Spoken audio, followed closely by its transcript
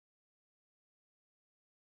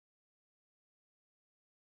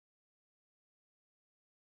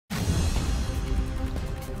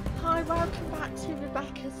Hello, welcome back to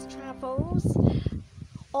Rebecca's Travels,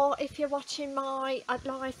 or if you're watching my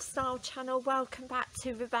lifestyle channel, welcome back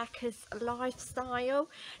to Rebecca's Lifestyle.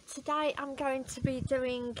 Today I'm going to be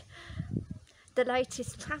doing the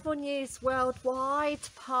latest travel news worldwide,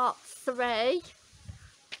 part 3,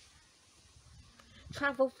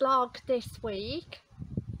 travel vlog this week,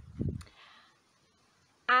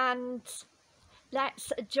 and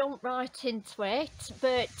let's jump right into it.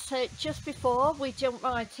 But just before we jump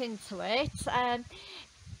right into it,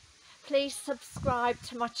 please subscribe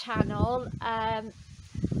to my channel,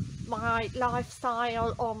 my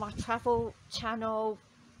lifestyle or my travel channel,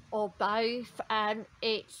 or both.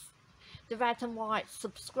 It's the red and white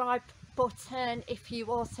subscribe button. If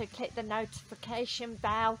you also click the notification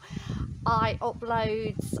bell, I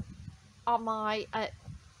upload on my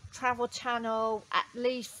travel channel at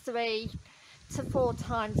least 3 to 4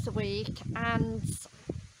 times a week, and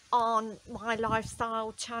on my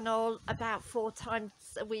lifestyle channel about 4 times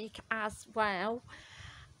a week as well.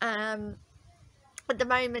 At the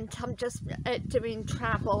moment I'm just doing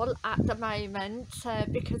travel at the moment,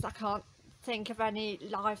 because I can't think of any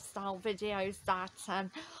lifestyle videos that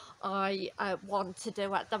I want to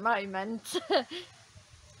do at the moment.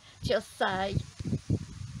 Just say.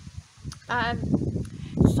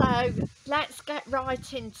 So let's get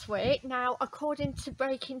right into it. Now, according to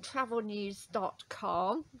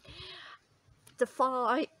breakingtravelnews.com, the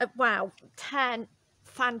 10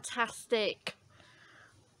 fantastic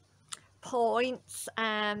points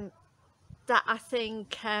that I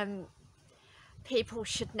think people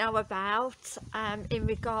should know about in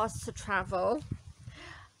regards to travel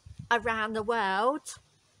around the world.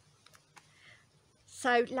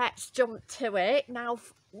 So let's jump to it. Now,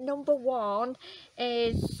 number 1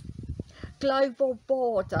 is global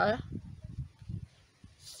borders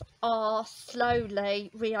are slowly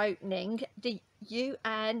reopening. The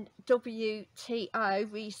UNWTO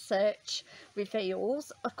research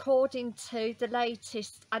reveals, according to the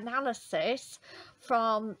latest analysis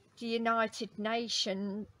from the United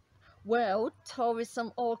Nations World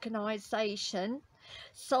Tourism Organization,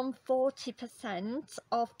 some 40%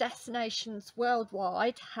 of destinations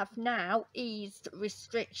worldwide have now eased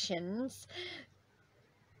restrictions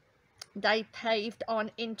they paved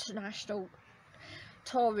on international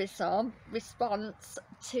tourism response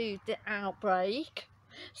to the outbreak.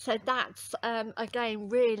 So that's again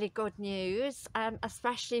really good news,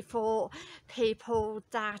 especially for people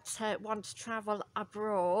that want to travel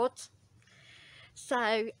abroad.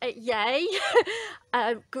 So yay.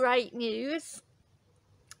 Great news,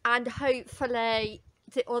 and hopefully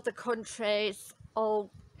the other countries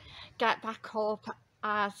will get back up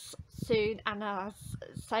as soon and as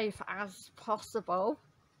safe as possible.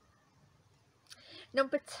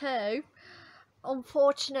 Number 2,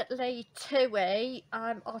 unfortunately TUI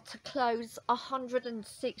are to close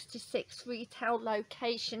 166 retail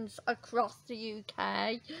locations across the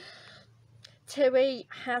UK. TUI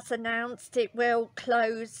has announced it will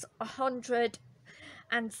close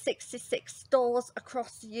 166 stores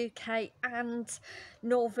across the UK and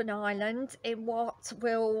Northern Ireland in what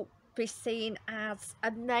will be seen as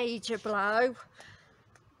a major blow.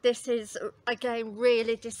 This is again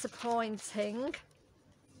really disappointing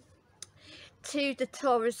to the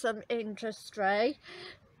tourism industry.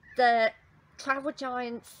 The travel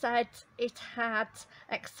giant said it had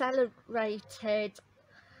accelerated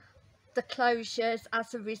the closures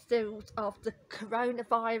as a result of the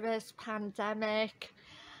coronavirus pandemic.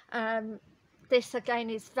 This again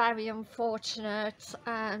is very unfortunate,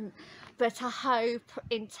 but I hope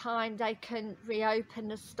in time they can reopen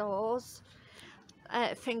the stores.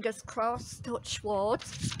 Fingers crossed, touch wood,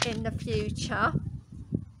 in the future.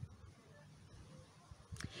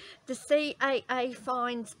 The CAA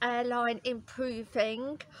finds airlines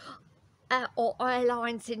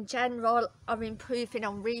in general are improving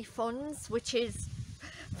on refunds, which is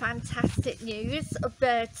fantastic news,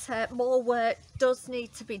 but more work does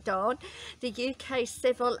need to be done. The UK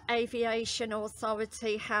Civil Aviation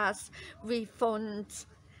Authority has refunded.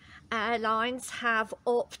 Airlines have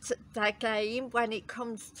upped their game when it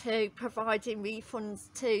comes to providing refunds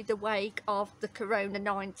to the wake of the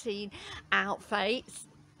Corona-19 outbreak.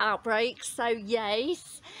 So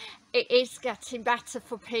yes, it is getting better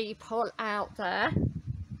for people out there.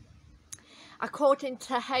 According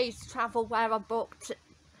to Hayes Travel, where I booked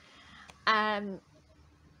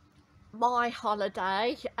my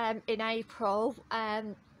holiday in April,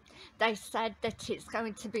 they said that it's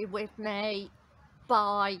going to be with me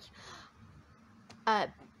by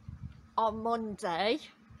on Monday.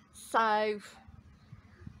 So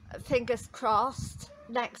fingers crossed,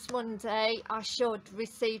 next Monday I should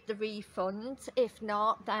receive the refund. If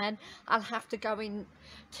not, then I'll have to go in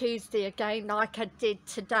Tuesday again like I did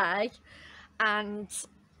today and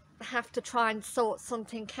have to try and sort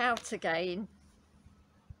something out again.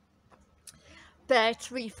 But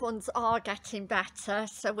refunds are getting better,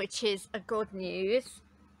 so which is a good news.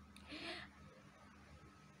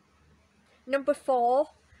 Number 4,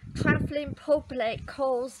 travelling public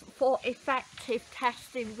calls for effective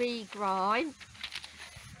testing re-grime,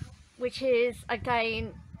 which is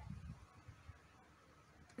again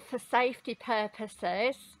for safety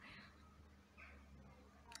purposes.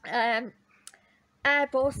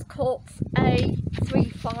 Airbus Corps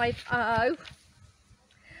A350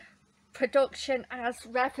 production as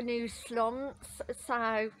revenue slumps,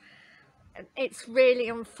 so it's really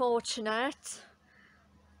unfortunate,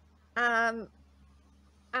 and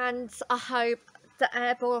I hope the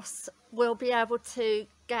Airbus will be able to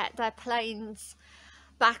get their planes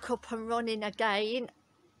back up and running again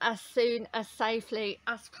as soon as safely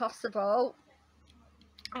as possible,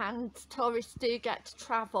 and tourists do get to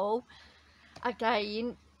travel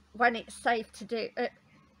again when it's safe to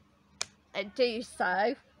do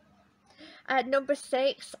so. Number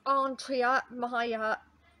 6, Andrea Meyer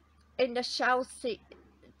in the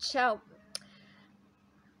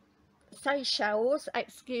Seychelles,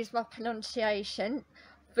 excuse my pronunciation,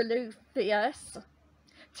 Volubius,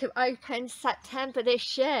 to open September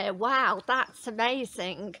this year. Wow, that's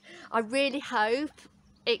amazing. I really hope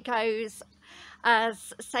it goes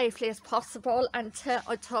as safely as possible and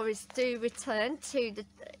tourists do return to the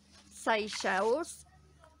Seychelles.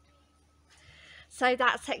 So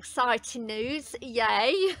that's exciting news,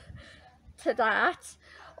 yay to that.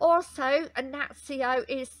 Also, Natio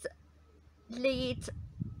is lead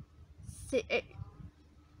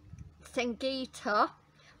Singita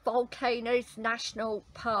Volcanoes National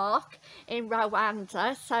Park in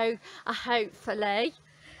Rwanda, so hopefully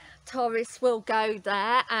tourists will go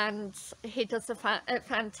there, and he does a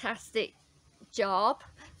fantastic job,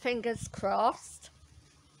 fingers crossed.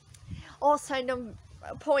 Also,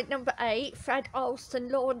 point number 8, Fred Olsen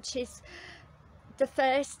launches the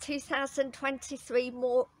first 2023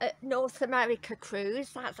 North America cruise.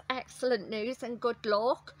 That's excellent news, and good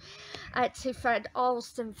luck to Fred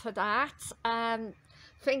Olsen for that.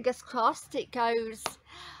 Fingers crossed it goes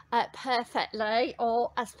perfectly,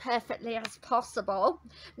 or as perfectly as possible.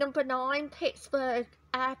 Number 9, Pittsburgh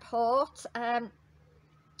Airport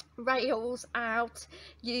rails out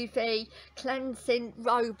UV cleansing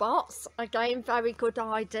robots. Again, very good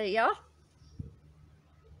idea.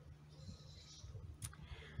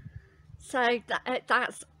 So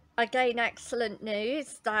that's again excellent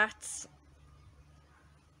news that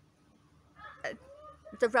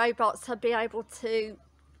the robots will be able to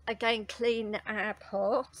again clean the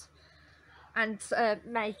airport and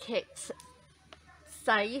make it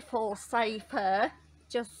safe, or safer,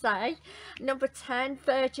 just say. Number 10,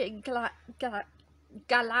 Virgin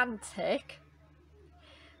Galactic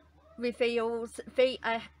reveals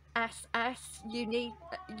VSS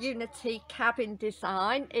Unity cabin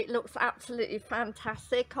design. It looks absolutely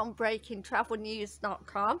fantastic on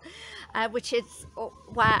breakingtravelnews.com, which is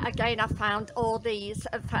where again I found all these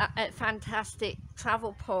fantastic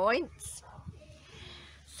travel points.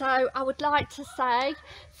 So I would like to say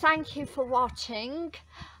thank you for watching.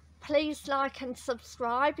 Please like and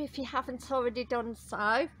subscribe if you haven't already done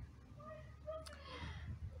so,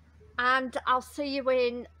 and I'll see you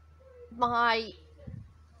in my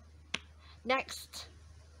next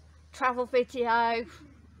travel video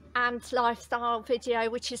and lifestyle video,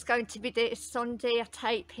 which is going to be this Sunday at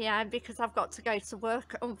 8 PM, because I've got to go to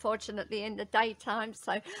work unfortunately in the daytime,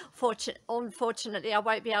 so unfortunately I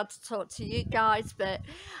won't be able to talk to you guys, but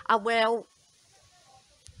I will,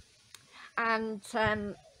 and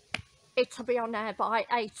it'll be on air by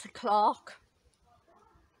 8 o'clock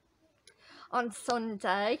on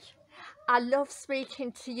Sunday. I love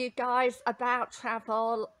speaking to you guys about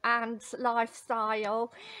travel and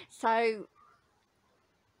lifestyle, so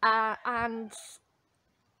and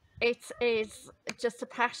it is just a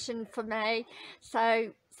passion for me.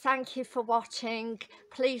 So thank you for watching.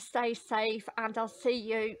 Please stay safe, and I'll see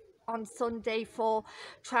you on Sunday for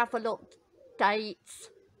travel updates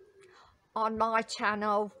on my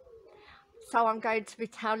channel. So I'm going to be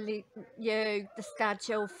telling you the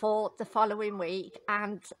schedule for the following week,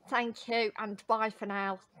 and thank you and bye for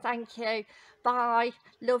now. Thank you, bye,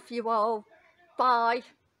 love you all, bye.